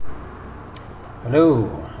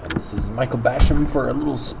Hello, and this is Michael Basham for a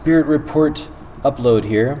little Spirit Report upload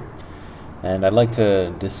here. And I'd like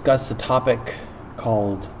to discuss a topic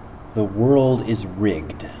called The World is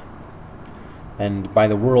Rigged. And by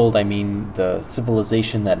the world, I mean the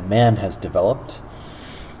civilization that man has developed.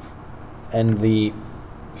 And the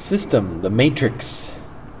system, the matrix,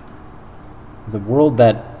 the world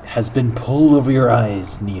that has been pulled over your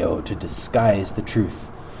eyes, Neo, to disguise the truth.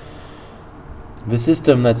 The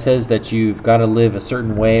system that says that you've got to live a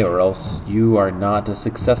certain way or else you are not a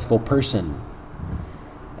successful person.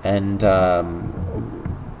 And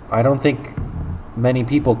I don't think many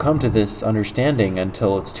people come to this understanding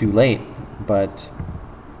until it's too late. But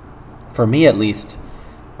for me at least,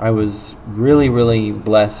 I was really, really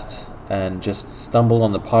blessed and just stumbled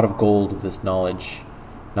on the pot of gold of this knowledge.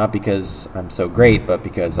 Not because I'm so great, but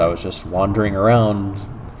because I was just wandering around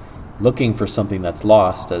looking for something that's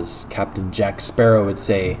lost, as Captain Jack Sparrow would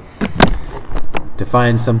say. To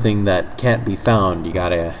find something that can't be found, you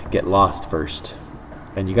gotta get lost first.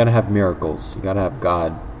 And you gotta have miracles. You gotta have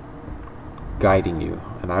God guiding you.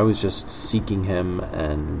 And I was just seeking Him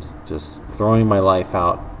and just throwing my life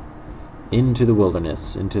out into the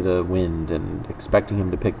wilderness, into the wind, and expecting Him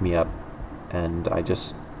to pick me up. And I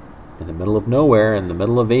just, in the middle of nowhere, in the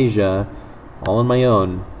middle of Asia, all on my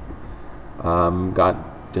own,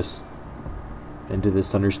 got just into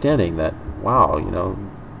this understanding that, wow,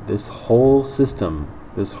 this whole system,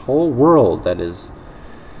 this whole world that is,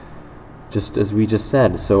 just as we just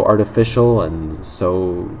said, so artificial and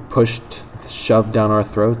so shoved down our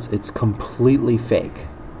throats, it's completely fake.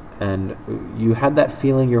 And you had that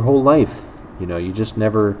feeling your whole life. You just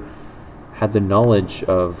never had the knowledge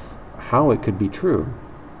of how it could be true.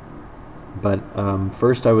 But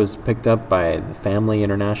first I was picked up by the Family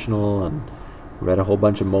International and read a whole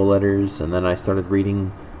bunch of Mo letters, and then I started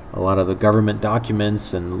reading a lot of the government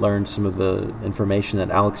documents and learned some of the information that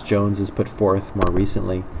Alex Jones has put forth more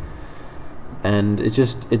recently. And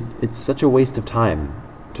it's such a waste of time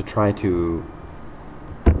to try to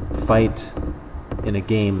fight in a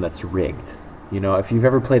game that's rigged. If you've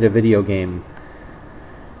ever played a video game,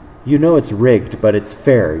 it's rigged, but it's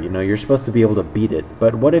fair. You're supposed to be able to beat it.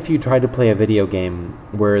 But what if you tried to play a video game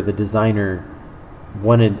where the designer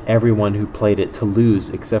wanted everyone who played it to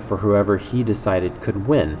lose except for whoever he decided could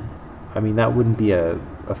win? I mean, that wouldn't be a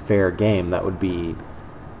fair game. That would be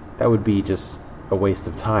just a waste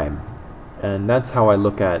of time. And that's how I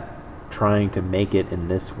look at trying to make it in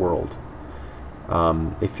this world.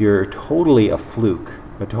 If you're totally a fluke,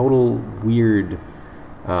 a total weird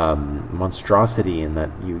monstrosity in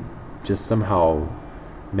that you just somehow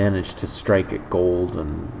manage to strike at gold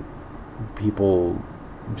and people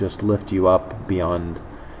just lift you up beyond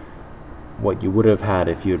what you would have had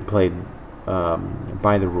if you had played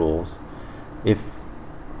by the rules.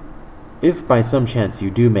 If by some chance you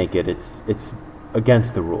do make it, it's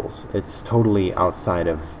against the rules. It's totally outside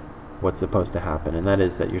of what's supposed to happen, and that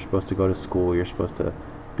is that you're supposed to go to school, you're supposed to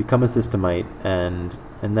become a systemite, and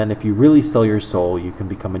then if you really sell your soul, you can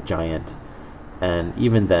become a giant, and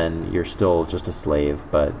even then you're still just a slave.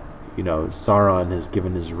 But Sauron has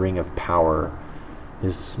given his ring of power,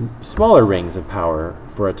 his smaller rings of power,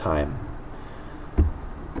 for a time.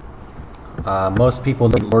 Most people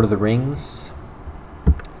know Lord of the Rings.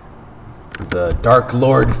 The Dark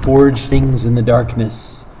Lord forged things in the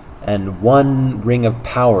darkness, and one ring of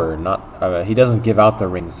power. He doesn't give out the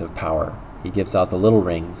rings of power. He gives out the little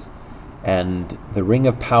rings, and the ring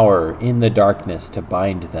of power in the darkness to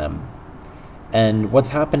bind them. And what's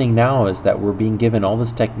happening now is that we're being given all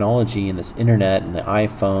this technology and this internet and the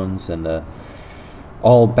iPhones and the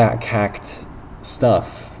all back-hacked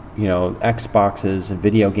stuff, Xboxes and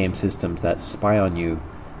video game systems that spy on you,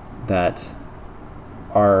 that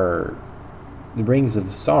are the rings of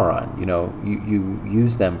Sauron. You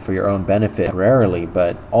use them for your own benefit temporarily,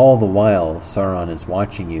 but all the while Sauron is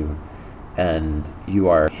watching you, and you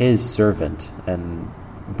are his servant and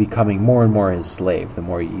becoming more and more his slave the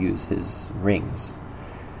more you use his rings.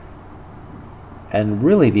 And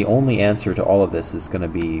really the only answer to all of this is going to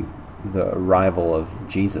be the arrival of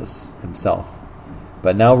Jesus himself.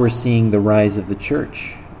 But now we're seeing the rise of the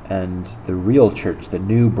church, and the real church, the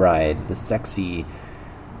new bride, the sexy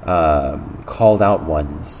called out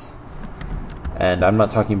ones. And I'm not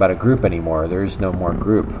talking about a group anymore. There is no more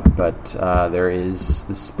group, but there is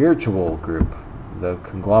the spiritual group, the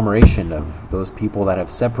conglomeration of those people that have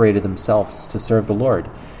separated themselves to serve the Lord.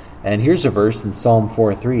 And here's a verse in Psalm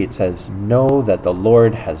 4:3. It says, "Know that the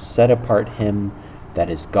Lord has set apart him that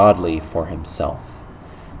is godly for himself.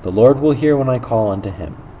 The Lord will hear when I call unto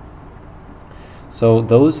him." So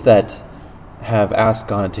those that have asked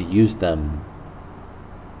God to use them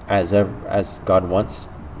as God wants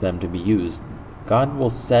them to be used, God will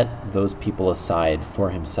set those people aside for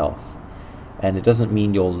himself. And it doesn't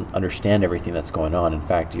mean you'll understand everything that's going on. In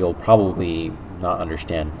fact, you'll probably not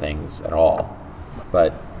understand things at all.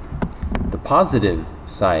 But the positive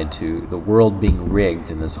side to the world being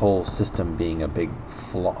rigged and this whole system being a big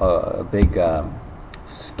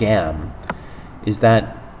scam is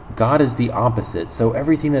that God is the opposite. So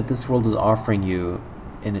everything that this world is offering you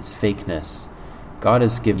in its fakeness, God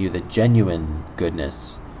has given you the genuine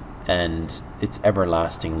goodness and its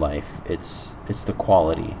everlasting life. It's the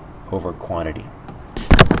quality over quantity.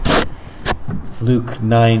 Luke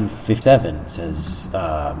 9:57 says,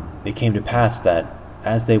 it came to pass that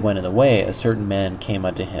as they went in the way, a certain man came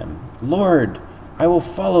unto him, Lord, I will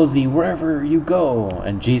follow thee wherever you go.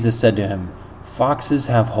 And Jesus said to him, Foxes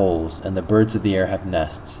have holes, and the birds of the air have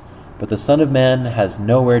nests, but the Son of Man has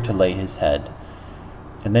nowhere to lay his head.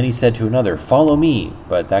 And then he said to another, Follow me.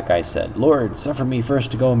 But that guy said, Lord, suffer me first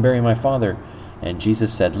to go and bury my father. And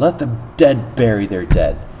Jesus said, Let the dead bury their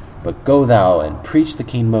dead, but go thou and preach the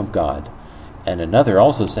kingdom of God. And another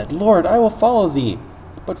also said, Lord, I will follow thee,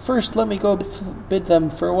 but first let me go bid them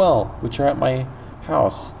farewell, which are at my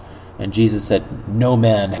house. And Jesus said, No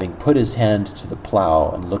man, having put his hand to the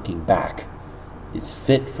plow and looking back, is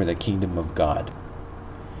fit for the kingdom of God.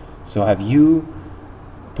 So have you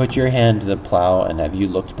put your hand to the plow and have you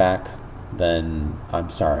looked back? Then I'm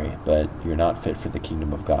sorry, but you're not fit for the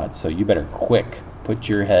kingdom of God. So you better put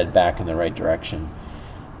your head back in the right direction.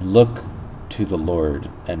 Look to the Lord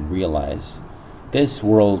and realize this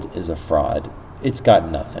world is a fraud. It's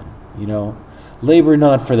got nothing. Labor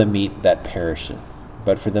not for the meat that perisheth,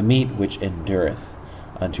 but for the meat which endureth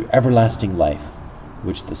unto everlasting life,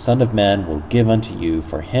 which the Son of Man will give unto you,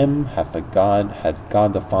 for him hath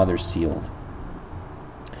God the Father sealed.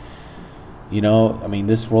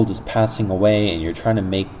 This world is passing away, and you're trying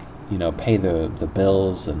to pay the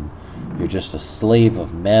bills, and you're just a slave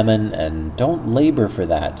of mammon, and don't labor for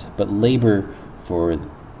that, but labor for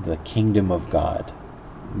the kingdom of God.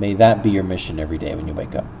 May that be your mission every day when you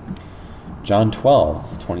wake up. John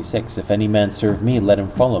 12:26, If any man serve me, let him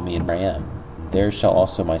follow me, and where I am, there shall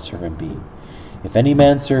also my servant be. If any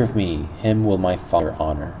man serve me, him will my Father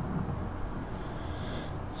honor.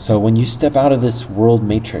 So when you step out of this world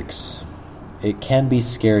matrix, it can be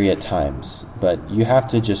scary at times, but you have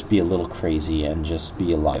to just be a little crazy and just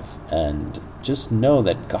be alive and just know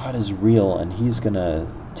that God is real and he's going to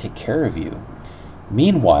take care of you.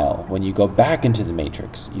 Meanwhile, when you go back into the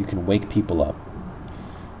matrix, you can wake people up.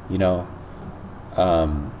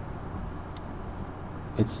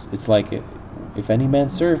 It's like, if any man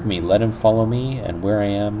serve me, let him follow me, and where I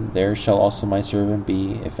am, there shall also my servant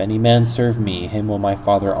be. If any man serve me, him will my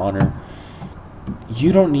Father honor.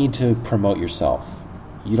 You don't need to promote yourself.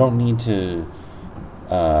 You don't need to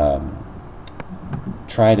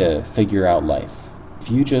try to figure out life. If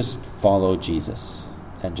you just follow Jesus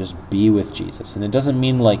and just be with Jesus, and it doesn't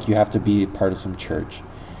mean like you have to be part of some church.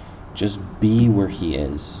 Just be where he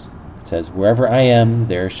is. It says, wherever I am,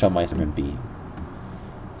 there shall my servant be.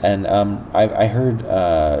 And I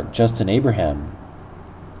heard Justin Abraham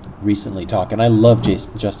recently talk, and I love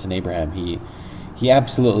Justin Abraham. He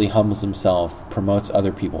absolutely humbles himself, promotes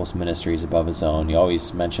other people's ministries above his own. He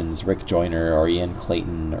always mentions Rick Joyner or Ian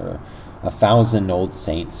Clayton or 1,000 old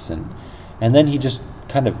saints, and then he just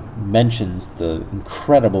kind of mentions the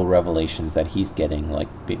incredible revelations that he's getting, like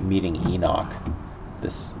meeting Enoch, the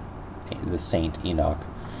saint Enoch.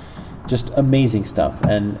 Just amazing stuff,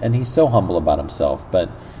 and he's so humble about himself. But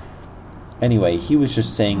anyway, he was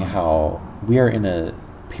just saying how we are in a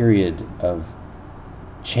period of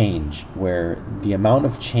change where the amount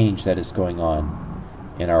of change that is going on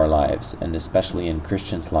in our lives, and especially in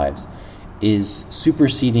Christians' lives, is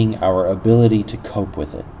superseding our ability to cope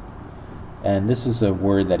with it. And this was a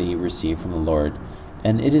word that he received from the Lord,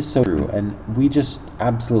 and it is so true, and we just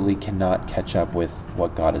absolutely cannot catch up with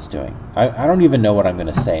what God is doing. I don't even know what I'm going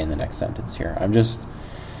to say in the next sentence here. I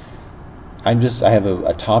have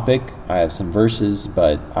a topic, I have some verses,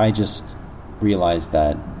 but I just realized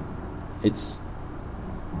that it's,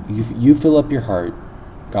 you fill up your heart,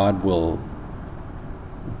 God will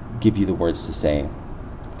give you the words to say,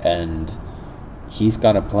 and he's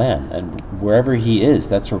got a plan, and wherever he is,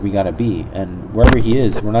 that's where we got to be. And wherever he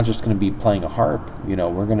is, we're not just going to be playing a harp.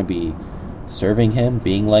 We're going to be serving him,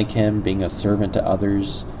 being like him, being a servant to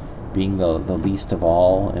others, being the least of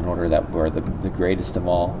all in order that we're the greatest of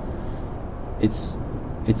all. It's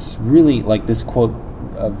really like this quote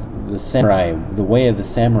of the samurai. The way of the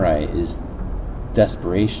samurai is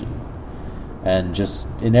desperation. And just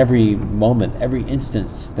in every moment, every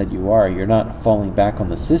instance that you're not falling back on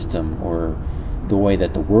the system or the way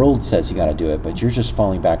that the world says you got to do it, but you're just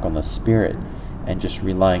falling back on the Spirit and just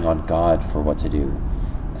relying on God for what to do.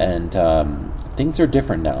 And things are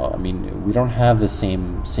different now. I mean, we don't have the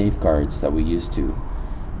same safeguards that we used to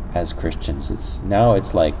as Christians.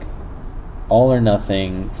 It's like all or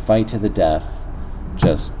nothing, fight to the death,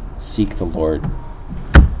 just seek the Lord.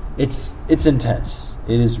 It's intense.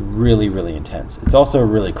 It is really, really intense. It's also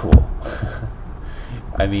really cool.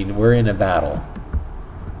 I mean, we're in a battle,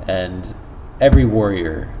 and every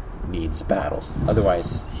warrior needs battles.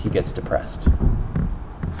 Otherwise, he gets depressed.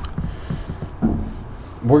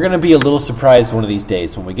 We're going to be a little surprised one of these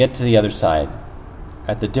days when we get to the other side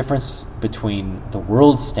at the difference between the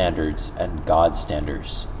world's standards and God's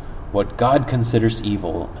standards. What God considers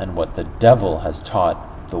evil and what the devil has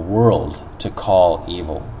taught the world to call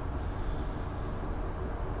evil.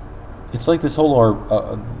 It's like this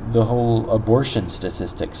the whole abortion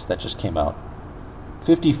statistics that just came out.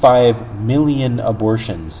 55 million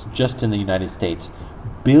abortions just in the United States.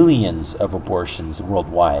 Billions of abortions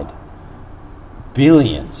worldwide.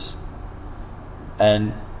 Billions.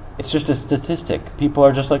 And it's just a statistic. People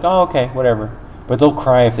are just like, oh, okay, whatever. But they'll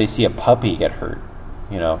cry if they see a puppy get hurt,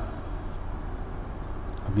 you know.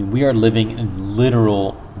 I mean, we are living in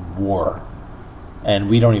literal war. And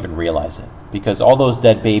we don't even realize it. Because all those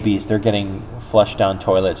dead babies, they're getting flushed down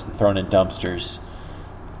toilets and thrown in dumpsters.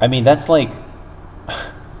 I mean, that's like...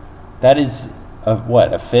 that is,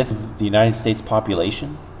 a fifth of the United States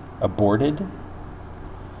population aborted?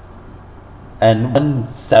 And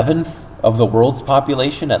 1/7 of the world's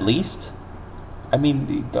population, at least? I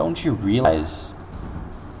mean, don't you realize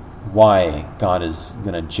why God is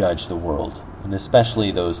going to judge the world? And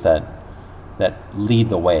especially those that lead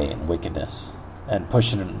the way in wickedness and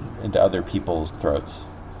push it into other people's throats.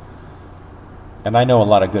 And I know a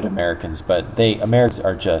lot of good Americans, but Americans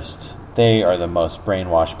are the most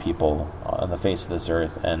brainwashed people on the face of this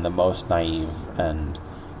earth and the most naive, and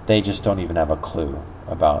they just don't even have a clue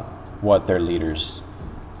about what their leaders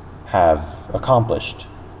have accomplished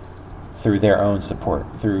through their own support,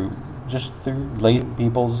 through lazy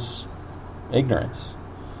people's ignorance.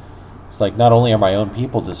 It's like, not only are my own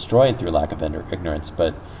people destroyed through lack of ignorance,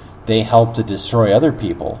 but they help to destroy other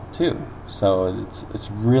people too. So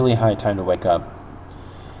it's really high time to wake up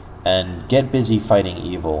and get busy fighting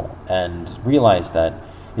evil and realize that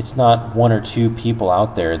it's not one or two people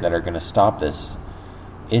out there that are going to stop this.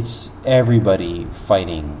 It's everybody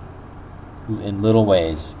fighting in little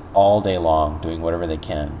ways all day long, doing whatever they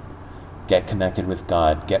can. Get connected with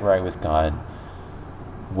God, get right with God,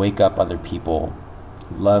 wake up other people,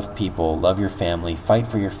 love your family, fight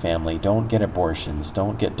for your family, don't get abortions,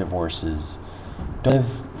 don't get divorces, don't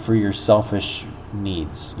live for your selfish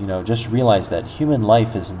needs. You know, just realize that human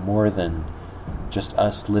life is more than just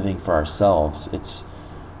us living for ourselves.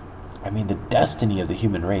 The destiny of the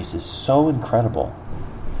human race is so incredible.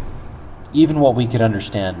 Even what we could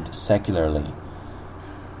understand secularly.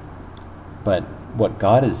 But what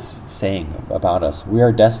God is saying about us, we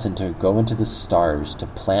are destined to go into the stars, to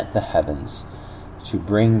plant the heavens, to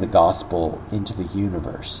bring the gospel into the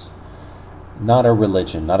universe. Not a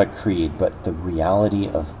religion, not a creed, but the reality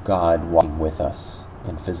of God walking with us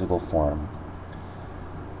in physical form.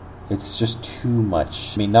 It's just too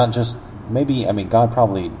much. God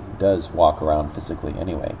probably does walk around physically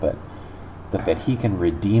anyway, but that he can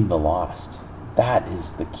redeem the lost. That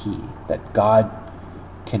is the key. That God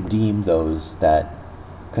can redeem those that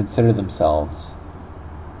consider themselves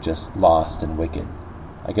just lost and wicked.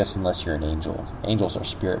 I guess unless you're an angel. Angels are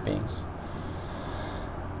spirit beings.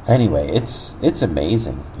 Anyway, it's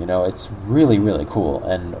amazing. You know, it's really, really cool.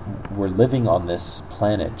 And we're living on this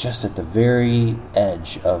planet just at the very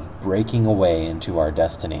edge of breaking away into our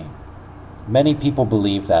destiny. Many people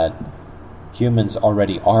believe that humans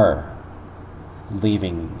already are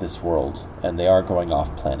leaving this world and they are going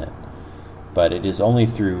off planet. But it is only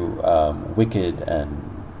through wicked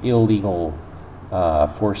and illegal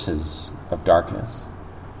forces of darkness.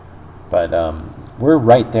 But we're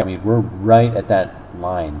right there. We're right at that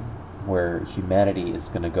line where humanity is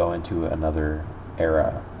going to go into another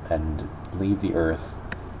era and leave the earth,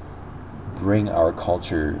 bring our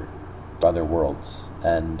culture to other worlds.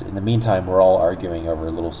 And in the meantime, we're all arguing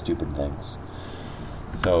over little stupid things.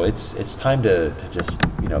 So it's time to just,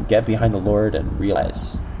 get behind the Lord and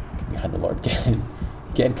realize,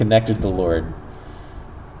 get connected to the Lord.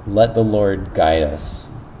 Let the Lord guide us.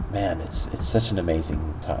 Man, it's such an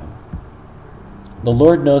amazing time. The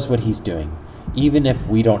Lord knows what he's doing, even if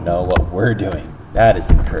we don't know what we're doing. That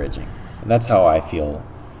is encouraging. And that's how I feel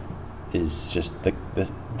is just the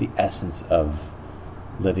essence of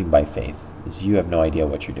living by faith. is you have no idea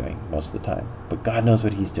what you're doing most of the time. But God knows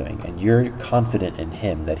what he's doing, and you're confident in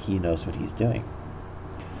him that he knows what he's doing.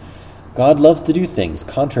 God loves to do things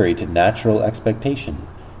contrary to natural expectation,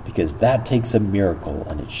 because that takes a miracle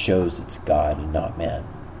and it shows it's God and not man.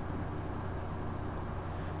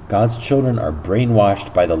 God's children are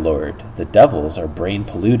brainwashed by the Lord. The devils are brain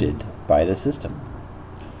polluted by the system.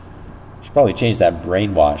 You should probably change that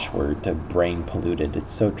brainwash word to brain polluted.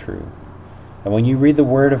 It's so true. And when you read the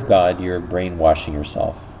Word of God, you're brainwashing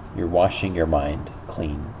yourself. You're washing your mind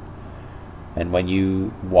clean. And when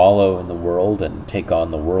you wallow in the world and take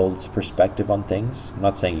on the world's perspective on things, I'm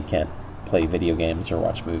not saying you can't play video games or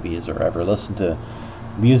watch movies or ever listen to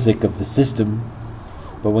music of the system,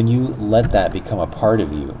 but when you let that become a part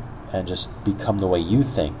of you and just become the way you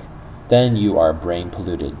think, then you are brain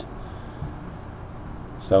polluted.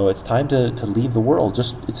 So it's time to leave the world.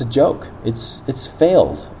 It's a joke. It's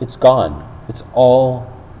failed. It's gone. It's all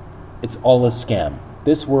a scam.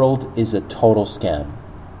 This world is a total scam.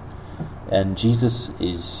 And Jesus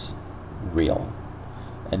is real.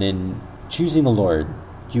 And in choosing the Lord,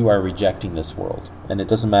 you are rejecting this world. And it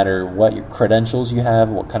doesn't matter what your credentials you have,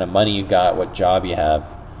 what kind of money you got, what job you have,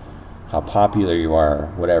 how popular you are,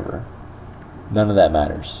 whatever. None of that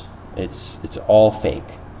matters. It's all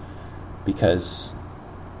fake. Because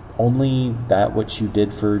only that which you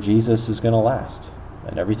did for Jesus is going to last.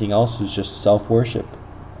 And everything else is just self-worship.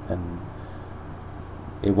 And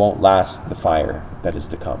it won't last the fire that is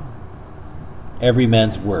to come. Every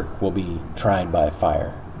man's work will be tried by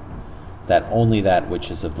fire, that only that which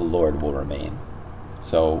is of the Lord will remain.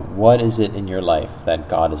 So what is it in your life that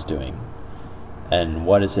God is doing? And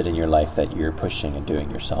what is it in your life that you're pushing and doing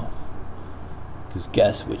yourself? Because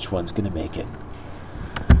guess which one's going to make it.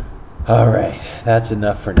 All right, that's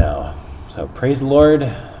enough for now. So praise the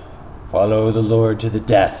Lord. Follow the Lord to the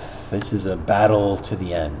death. This is a battle to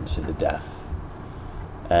the end, to the death.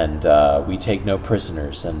 And we take no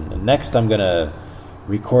prisoners. And next I'm going to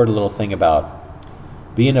record a little thing about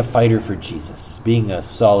being a fighter for Jesus, being a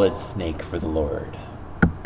solid snake for the Lord.